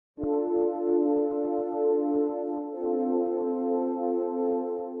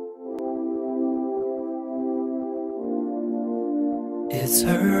It's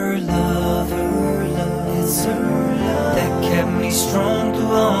her love, it's her love that kept me strong through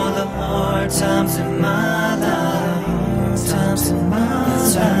all the hard times in my life. It's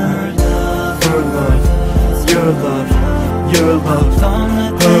her love, your love, your love,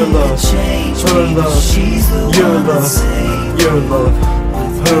 her love, her love, she's the your one love, your love,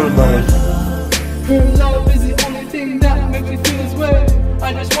 her love. Her love is the only thing that makes me feel this way.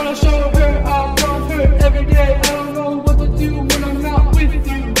 I just wanna show her I love her every day. I don't know what to do when I'm not with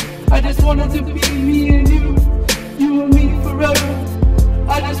you. I just want it to be me and you and me forever.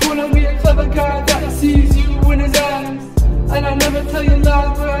 I just wanna be a clever guy that sees you in his eyes. And I never tell you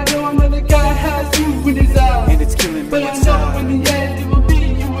lies, but I know another guy has you in his eyes. And it's killing me but inside. I know in the end it will be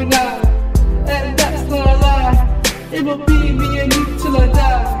you and I. And that's not a lie. It will be me and you till I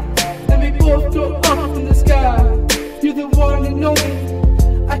die. And we both go up in the sky. You're the one and only.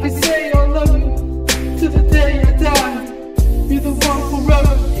 I can say I love you till the day I die. You're the one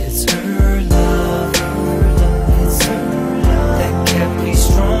forever. It's her love, it's her love that kept me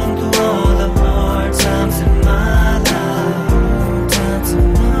strong through all the hard times in my life.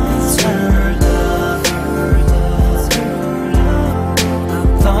 It's her love, it's her love.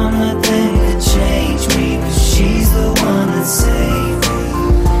 I thought nothing could change me, but she's the one that saved me.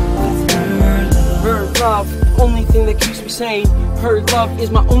 With her love, Her love, only thing that keeps me sane. Her love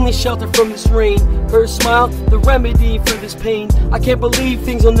is my only shelter from this rain. Her smile, the remedy for this pain. I can't believe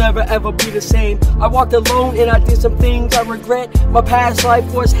things will never ever be the same. I walked alone and I did some things I regret. My past life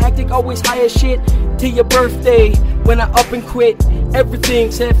was hectic, always high as shit. Till your birthday, when I up and quit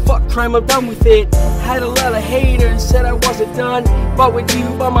everything, said fuck crime, I'm done with it. Had a lot of haters, said I wasn't done. But with you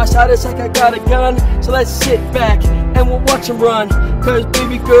by my side, it's like I got a gun. So let's sit back and we'll watch them run. Cause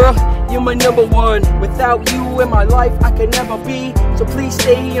baby girl, you're my number one. Without you in my life, I could never be. So please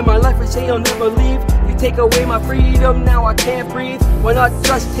stay in my life and say you'll never leave. You take away my freedom, now I can't breathe. Why not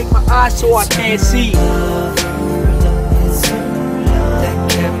just take my eyes so I can't see? it's her love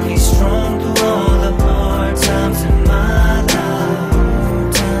that kept me strong through all the hard times in my life.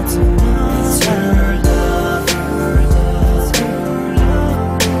 It's her love, it's her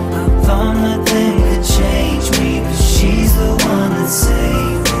love. I thought nothing could change me, but she's the one that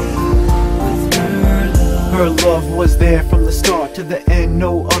saved me. With her love, Her love was there from the start to the end.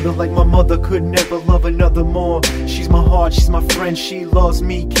 No other like my mother could never love another more. She's my heart, she's my friend, she loves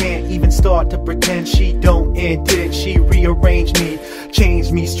me. Can't even start to pretend she don't and didn't. She rearranged me,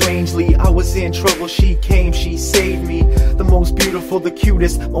 changed me strangely. I was in trouble, she came, she saved me. The most beautiful, the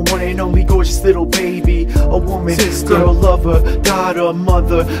cutest, my one and only gorgeous little baby. A woman, girl, lover, daughter,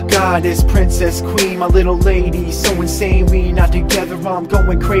 mother, goddess, princess, queen, my little lady. So insane, we not together, I'm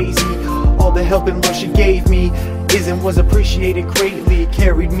going crazy. All the help and love she gave me is and was appreciated greatly.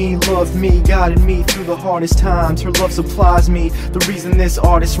 Carried me, loved me, guided me through the hardest times. Her love supplies me the reason this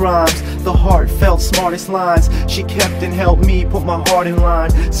artist rhymes. The heartfelt, smartest lines she kept and helped me put my heart in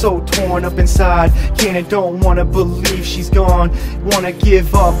line. So torn up inside, can't and don't wanna believe she's gone. Wanna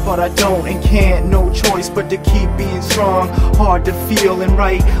give up, but I don't and can't. No choice but to keep being strong. Hard to feel and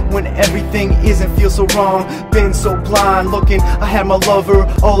right when everything isn't feel so wrong. Been so blind looking, I had my lover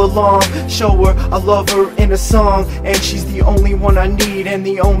all along. Show her I love her in a song, and she's the only one I need and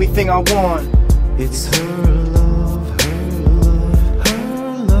the only thing I want. It's her love, her love,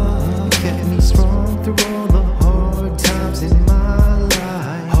 her love kept me strong through all the hard times in my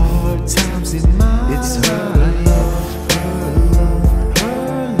life. Hard times in my life. It's her love, her love,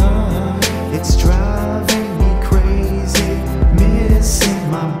 her love. It's driving me crazy,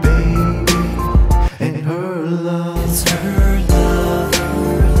 missing my baby and her love. it's her love,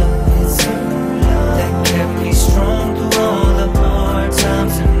 it's her love that kept me strong through all the hard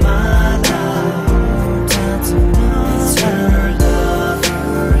times in my life. It's her love,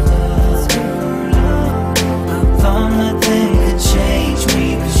 it's her love. I thought nothing could change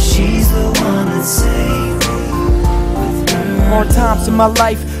me, but she's the one that saved me. With her Hard times in my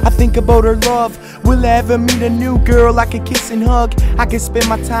life, I think about her love. Will I ever meet a new girl I could kiss and hug? I could spend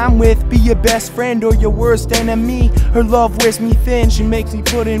my time with, be your best friend or your worst enemy. Her love wears me thin, she makes me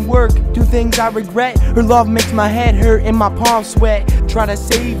put in work, do things I regret. Her love makes my head hurt and my palms sweat. Try to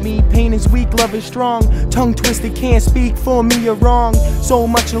save me, pain is weak, love is strong. Tongue twisted, can't speak for me, you're wrong. So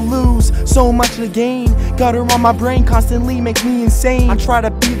much to lose, so much to gain. Got her on my brain, constantly makes me insane. I try to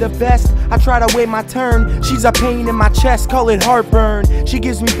be the best, I try to wait my turn. She's a pain in my chest, call it heartburn. She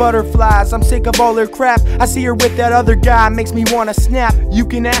gives me butterflies, I'm sick of all her crap. I see her with that other guy, makes me wanna snap. You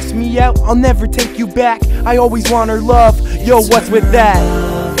can ask me out, I'll never take you back. I always want her love, yo, what's with that?